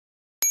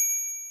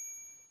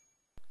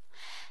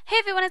Hey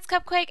everyone, it's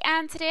Cupquake,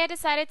 and today I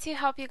decided to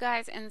help you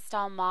guys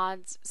install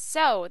mods.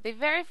 So, the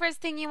very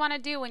first thing you want to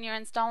do when you're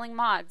installing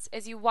mods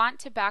is you want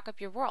to back up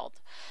your world.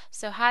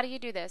 So how do you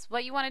do this?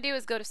 What you want to do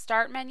is go to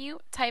Start menu,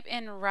 type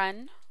in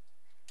Run,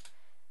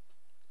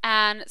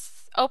 and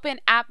open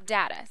App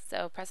Data.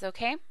 So press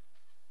OK.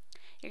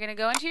 You're going to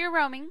go into your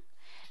roaming,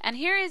 and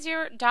here is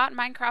your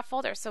 .minecraft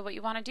folder. So what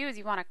you want to do is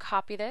you want to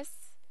copy this,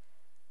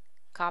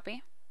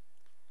 copy,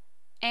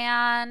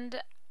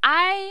 and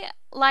I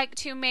like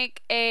to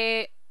make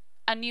a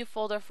new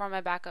folder for my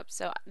backup.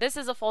 So this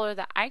is a folder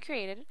that I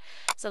created.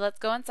 So let's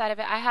go inside of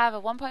it. I have a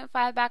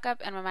 1.5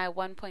 backup and my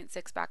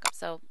 1.6 backup.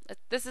 So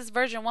this is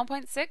version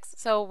 1.6.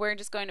 So we're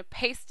just going to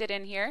paste it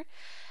in here.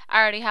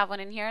 I already have one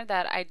in here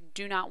that I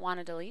do not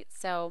want to delete.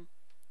 So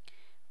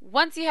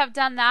once you have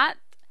done that,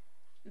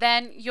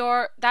 then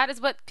that is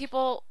what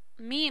people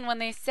mean when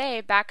they say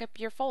back up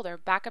your folder,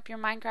 back up your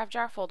Minecraft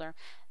jar folder.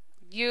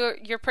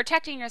 You're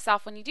protecting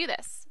yourself when you do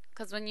this,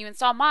 because when you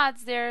install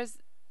mods,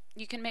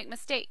 you can make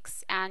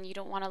mistakes and you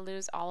don't want to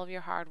lose all of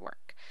your hard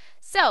work.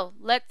 So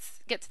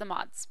let's get to the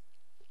mods.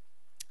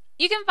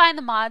 You can find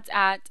the mods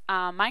at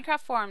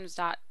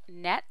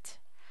minecraftforums.net.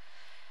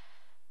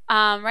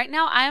 Right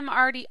now I'm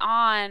already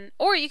on,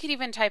 or you could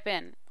even type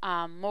in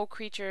Mo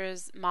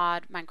Creatures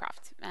mod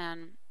Minecraft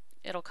and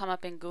it'll come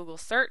up in Google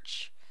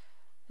search.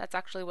 That's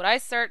actually what I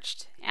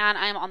searched, and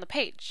I'm on the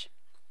page.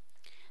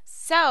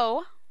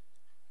 So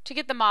to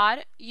get the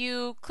mod,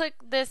 you click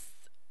this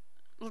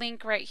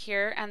link right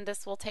here, and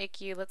this will take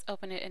you, let's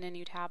open it in a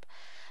new tab.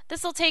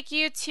 This will take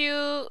you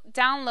to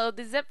download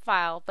the zip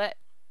file, but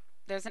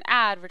there's an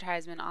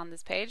advertisement on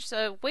this page,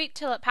 so wait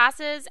till it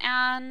passes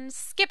and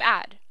skip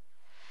ad.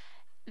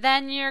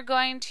 Then you're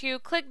going to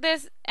click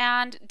this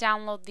and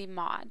download the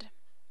mod.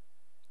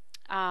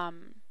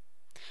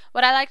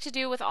 What I like to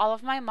do with all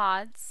of my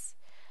mods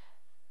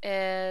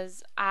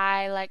is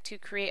I like to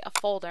create a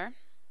folder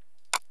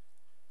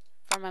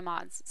for my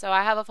mods. So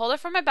I have a folder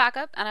for my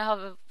backup and I have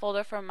a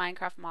folder for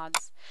Minecraft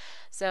mods.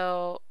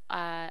 So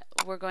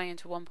we're going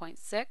into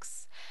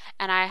 1.6,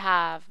 and I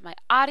have my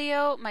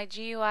audio, my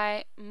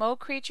GUI, Mo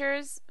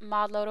Creatures,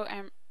 mod loader,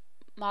 and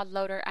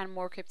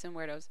more crypts and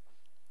weirdos.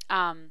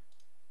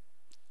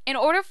 In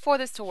order for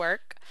this to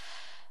work,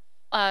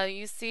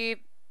 you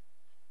see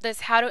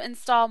this how to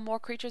install More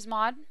Creatures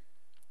mod.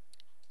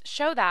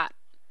 Show that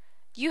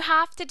you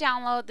have to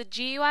download the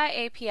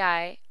GUI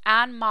API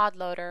and mod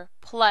loader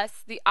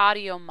plus the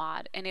audio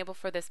mod enabled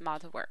for this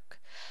mod to work.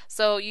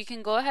 So you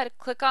can go ahead and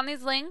click on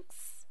these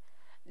links,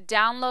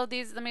 download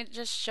these. Let me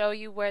just show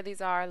you where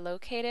these are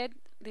located.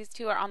 These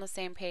two are on the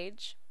same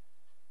page.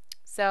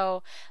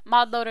 So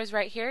mod loader is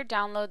right here.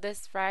 Download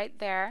this right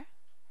there.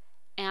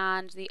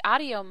 And the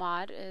audio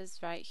mod is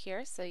right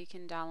here, so you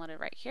can download it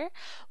right here.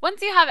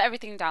 Once you have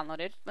everything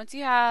downloaded, once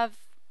you have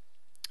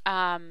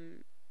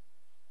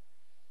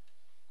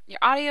your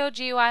audio,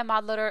 GUI,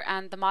 mod loader,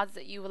 and the mods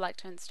that you would like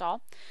to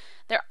install,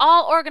 they're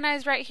all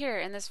organized right here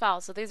in this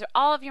file. So these are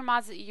all of your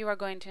mods that you are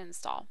going to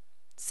install.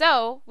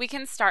 So we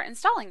can start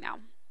installing now.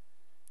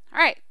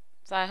 Alright,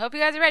 so I hope you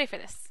guys are ready for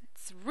this.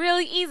 It's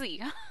really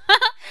easy.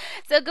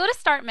 So go to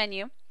Start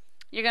menu.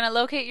 You're going to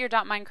locate your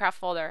 .minecraft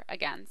folder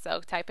again.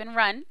 So type in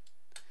Run,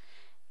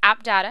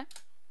 App Data,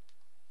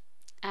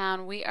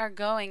 and we are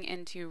going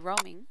into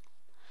Roaming.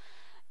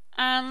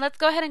 And let's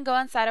go ahead and go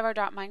inside of our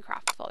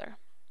 .minecraft folder.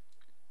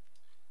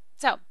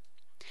 So,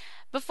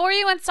 before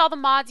you install the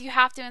mods, you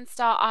have to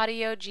install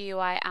audio,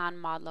 GUI,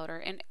 and mod loader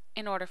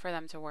in order for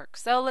them to work.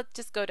 So let's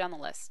just go down the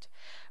list.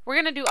 We're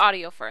going to do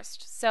audio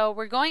first. So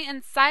we're going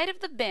inside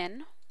of the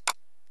bin,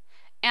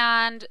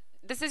 and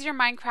this is your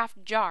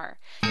Minecraft jar.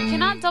 You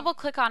cannot double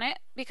click on it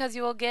because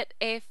you will get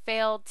a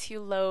failed to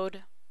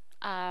load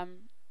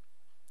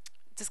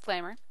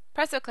disclaimer.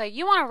 Press OK.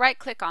 You want to right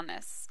click on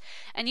this,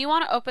 and you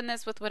want to open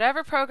this with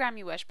whatever program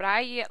you wish, but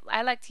I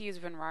like to use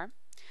WinRAR.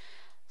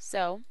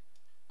 So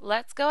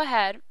let's go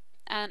ahead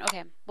and,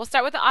 okay, we'll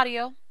start with the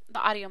audio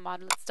mod.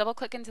 Let's double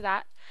click into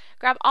that.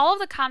 Grab all of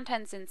the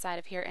contents inside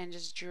of here and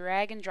just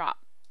drag and drop.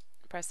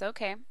 Press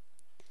OK.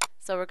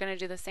 So we're going to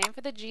do the same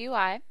for the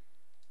GUI.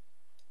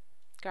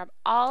 Grab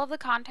all of the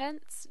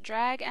contents,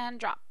 drag and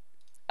drop.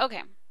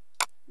 Okay,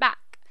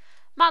 back.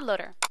 Mod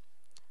loader.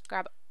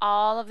 Grab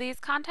all of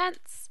these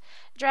contents,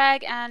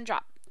 drag and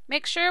drop.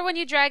 Make sure when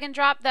you drag and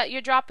drop that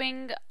you're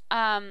dropping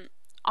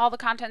all the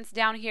contents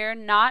down here,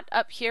 not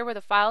up here where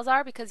the files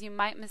are, because you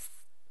might make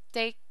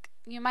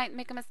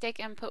a mistake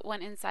and put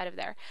one inside of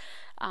there,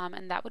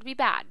 and that would be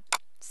bad.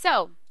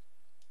 So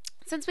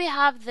since we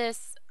have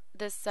this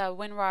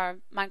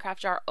WinRAR Minecraft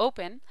jar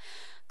open,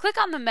 click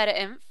on the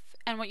META-INF,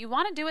 and what you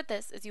want to do with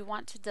this is you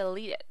want to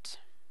delete it.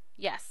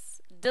 Yes,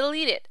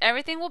 delete it.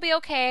 Everything will be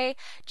okay,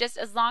 just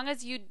as long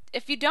as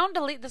if you don't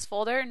delete this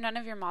folder, none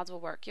of your mods will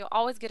work. You'll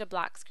always get a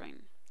black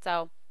screen.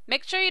 So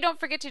make sure you don't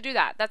forget to do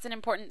that. That's an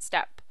important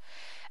step.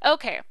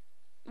 Okay,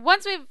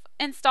 once we've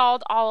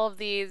installed all of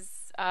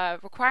these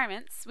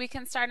requirements, we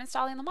can start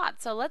installing the mod.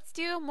 So let's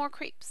do more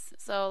creeps.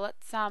 So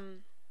let's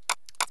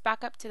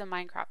back up to the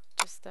Minecraft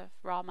just the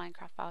raw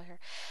Minecraft file here.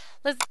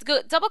 Let's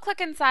go double click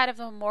inside of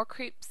the More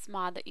Creeps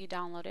mod that you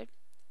downloaded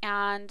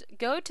and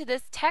go to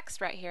this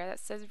text right here that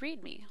says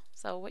readme.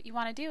 So what you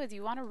want to do is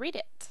you want to read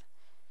it.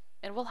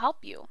 It will help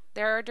you.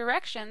 There are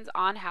directions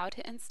on how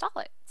to install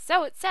it.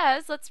 So it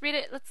says, let's read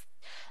it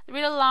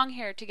along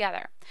here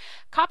together.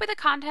 Copy the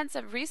contents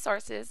of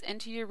resources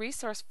into your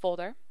resource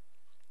folder.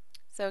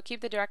 So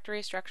keep the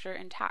directory structure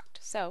intact.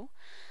 So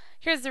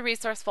here's the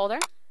resource folder.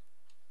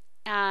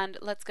 And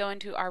let's go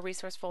into our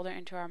resource folder,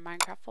 into our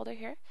Minecraft folder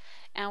here.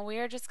 And we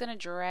are just going to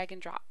drag and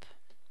drop.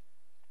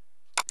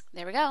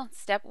 There we go.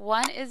 Step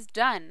 1 is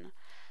done.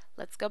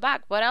 Let's go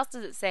back. What else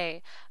does it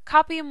say?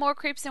 Copy more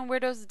creeps and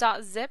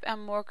weirdos.zip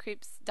and more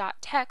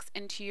creeps.txt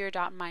into your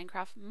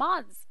 .minecraft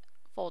mods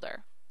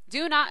folder.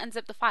 Do not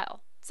unzip the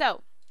file.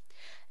 So,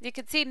 as you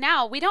can see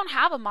now, we don't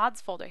have a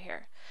mods folder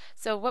here.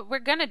 So what we're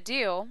going to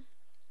do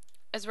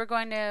is we're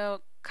going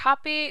to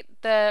copy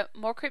the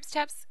more creeps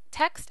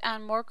text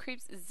and more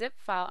creeps zip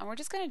file, and we're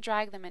just going to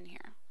drag them in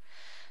here.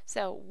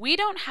 So we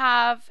don't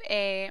have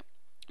a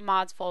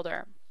mods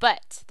folder,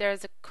 but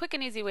there's a quick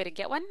and easy way to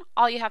get one.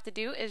 All you have to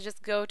do is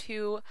just go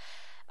to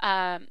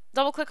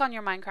double click on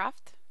your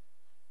Minecraft.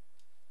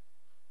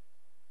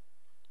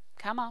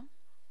 Come on,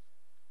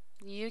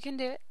 you can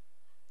do it.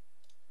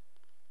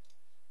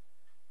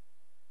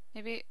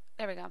 Maybe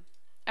there we go.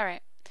 All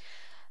right,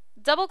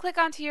 double click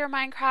onto your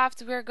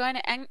Minecraft. We're going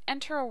to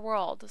enter a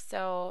world.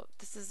 So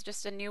this is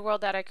just a new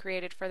world that I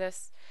created for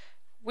this.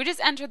 We just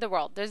entered the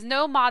world. There's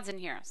no mods in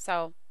here,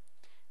 so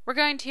we're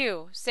going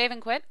to save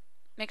and quit.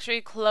 Make sure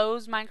you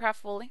close Minecraft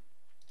fully.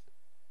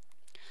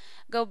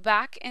 Go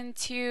back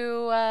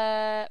into,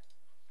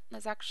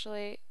 let's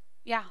actually,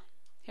 yeah,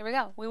 here we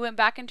go. We went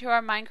back into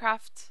our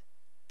Minecraft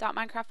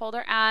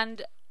folder,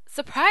 and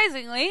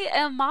surprisingly,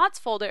 a mods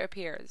folder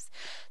appears.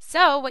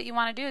 So what you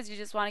want to do is you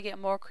just want to get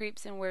more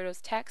creeps and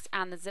weirdos text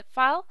and the zip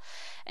file,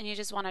 and you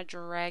just want to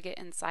drag it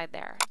inside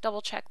there.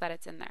 Double check that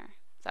it's in there.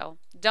 So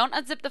don't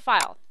unzip the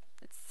file.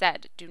 It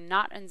said do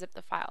not unzip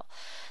the file.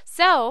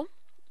 So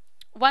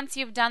once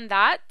you've done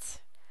that,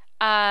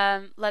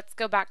 let's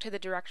go back to the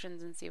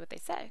directions and see what they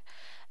say.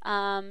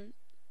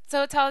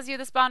 So it tells you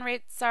the spawn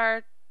rates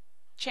are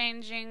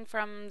changing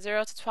from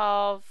 0 to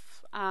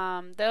 12.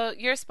 Though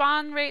your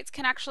spawn rates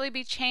can actually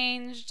be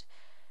changed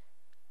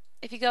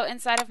if you go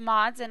inside of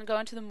mods and go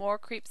into the more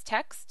creeps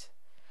text.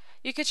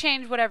 You could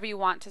change whatever you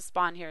want to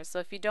spawn here. So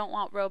if you don't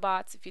want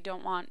robots, if you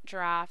don't want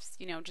giraffes,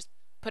 you know, just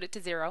put it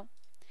to 0.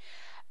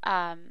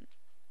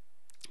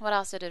 What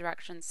else did the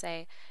directions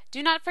say?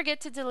 Do not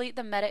forget to delete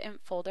the META-INF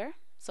folder.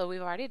 So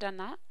we've already done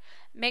that.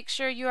 Make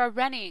sure you are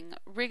running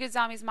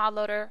Rigazami's mod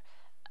loader,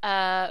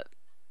 audio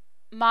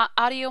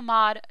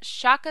mod,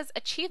 Shaka's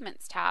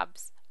achievements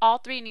tabs. All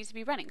 3 need to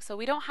be running. So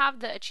we don't have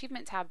the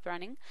achievement tab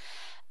running.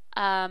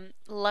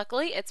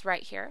 Luckily, it's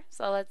right here.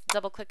 So let's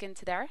double click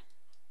into there.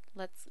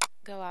 Let's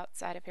go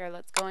outside of here.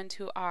 Let's go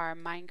into our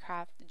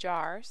Minecraft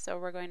jar. So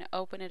we're going to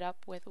open it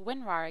up with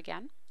WinRAR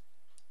again.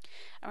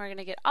 And we're going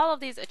to get all of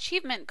these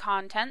achievement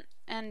content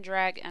and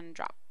drag and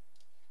drop.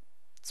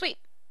 Sweet.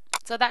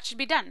 So that should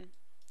be done.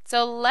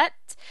 So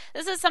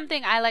this is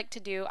something I like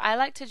to do. I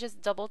like to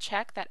just double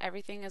check that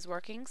everything is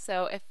working.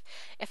 So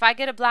if I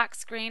get a black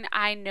screen,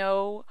 I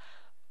know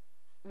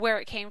where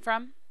it came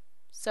from.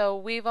 So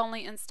we've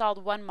only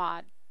installed one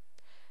mod,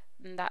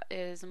 and that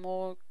is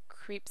more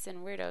creeps and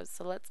weirdos.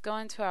 So let's go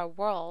into our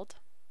world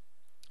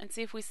and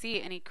see if we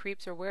see any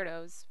creeps or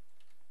weirdos.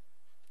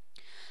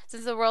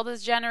 Since the world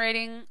is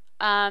generating,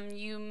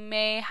 you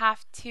may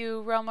have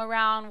to roam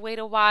around, wait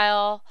a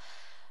while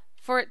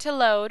for it to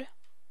load.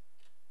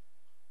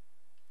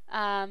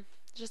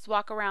 Just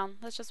walk around.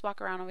 Let's just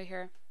walk around over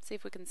here, see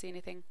if we can see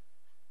anything.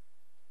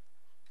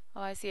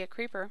 Oh, I see a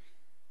creeper.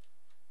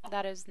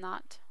 That is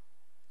not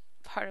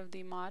part of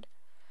the mod.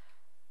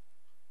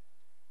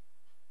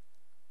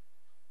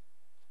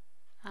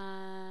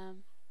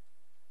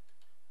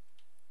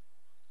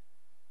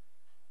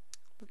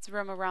 Let's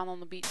roam around on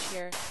the beach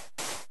here.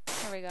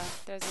 Here we go.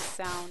 There's a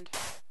sound.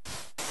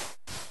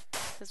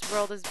 This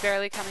world is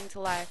barely coming to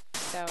life,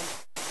 so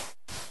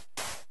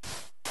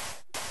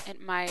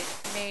it may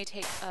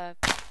take a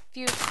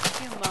few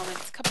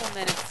moments, a couple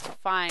minutes to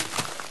find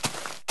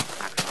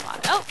actual mod.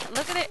 Oh,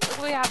 look at it! Look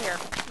what we have here.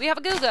 We have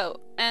a Googo,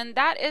 and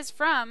that is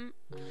from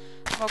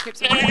More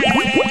Creeps and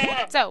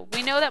Weirdos. So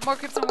we know that More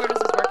Creeps and Weirdos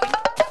is working.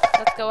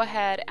 Let's go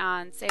ahead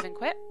and save and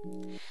quit.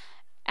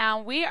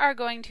 And we are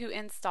going to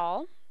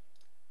install.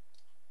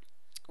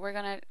 We're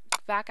going to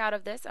back out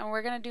of this, and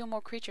we're going to do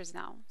more creatures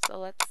now. So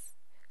let's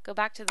go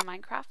back to the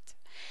Minecraft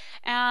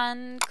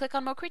and click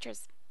on more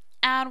creatures.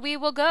 And we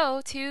will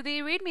go to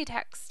the README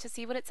text to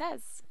see what it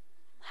says.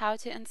 How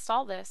to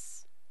install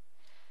this.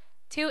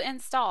 To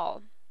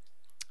install,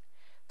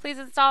 please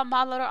install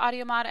ModLoader,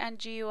 Audio Mod, and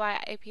GUI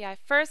API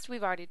first.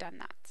 We've already done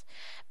that.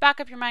 Back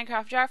up your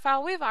Minecraft jar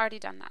file. We've already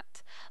done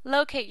that.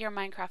 Locate your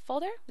Minecraft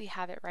folder. We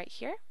have it right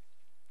here.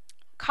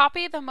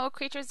 Copy the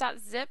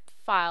mocreatures.zip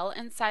file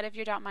inside of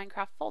your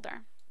 .minecraft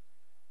folder.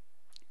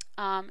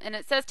 And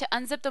it says to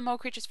unzip the Mo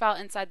Creatures file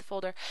inside the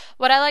folder.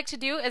 What I like to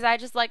do is I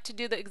just like to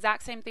do the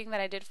exact same thing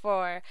that I did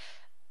for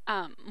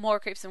More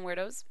Creeps and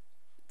Weirdos.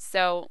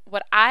 So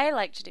what I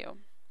like to do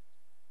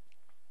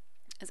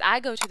is I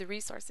go to the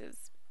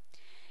resources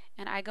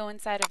and I go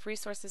inside of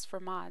resources for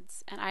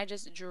mods and I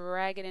just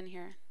drag it in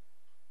here.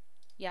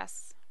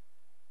 Yes.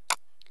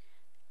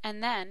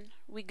 And then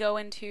we go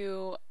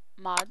into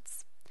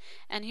mods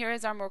and here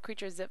is our More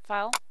Creatures zip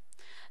file.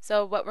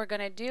 So what we're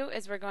going to do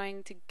is we're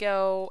going to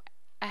go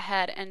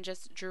ahead and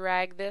just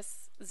drag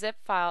this zip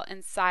file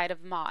inside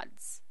of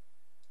mods.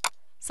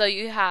 So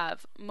you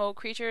have Mo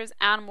Creatures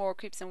and More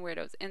Creeps and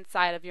Weirdos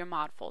inside of your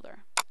mod folder.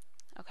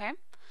 Okay?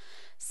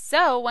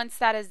 So once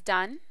that is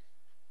done,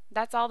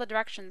 that's all the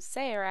directions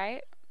say,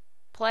 right?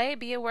 Play,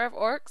 be aware of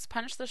orcs,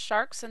 punch the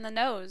sharks in the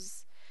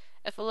nose.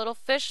 If a little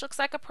fish looks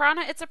like a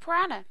piranha, it's a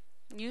piranha.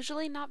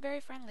 Usually not very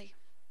friendly.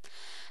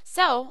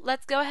 So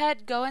let's go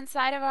ahead, go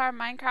inside of our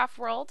Minecraft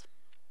world.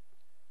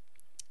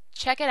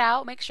 Check it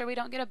out. Make sure we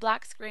don't get a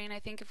black screen. I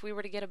think if we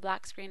were to get a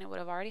black screen, it would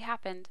have already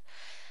happened.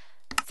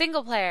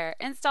 Single player,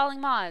 installing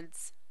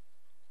mods.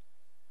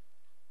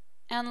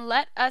 And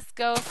let us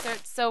go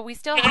search. So we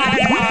still have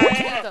our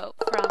Hugo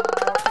from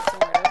More Creeps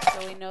and Weirdos,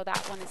 so we know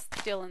that one is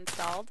still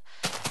installed.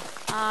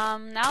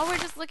 Now we're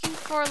just looking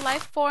for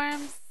life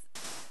forms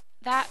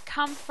that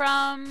come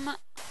from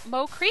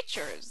Mo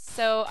Creatures.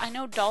 So I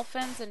know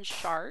dolphins and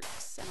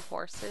sharks and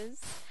horses,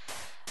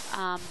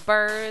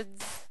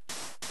 birds.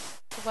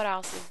 What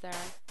else is there?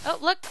 Oh,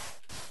 look!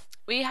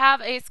 We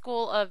have a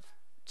school of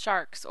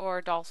sharks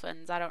or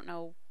dolphins. I don't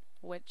know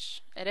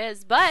which it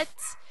is, but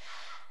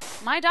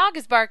my dog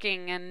is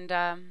barking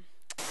and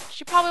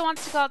she probably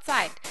wants to go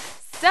outside.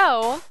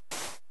 So,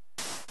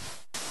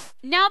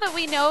 now that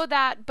we know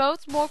that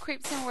both More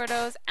Creeps and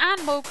Weirdos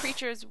and Mo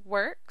Creatures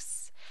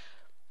works,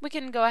 we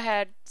can go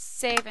ahead,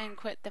 save and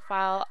quit the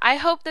file. I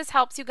hope this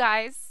helps you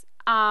guys.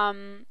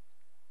 Like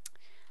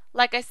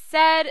I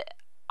said,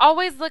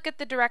 always look at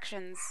the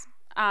directions.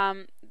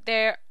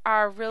 They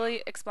are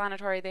really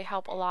explanatory. They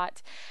help a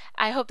lot.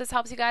 I hope this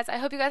helps you guys. I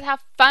hope you guys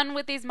have fun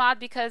with these mods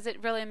because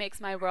it really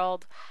makes my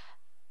world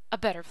a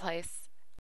better place.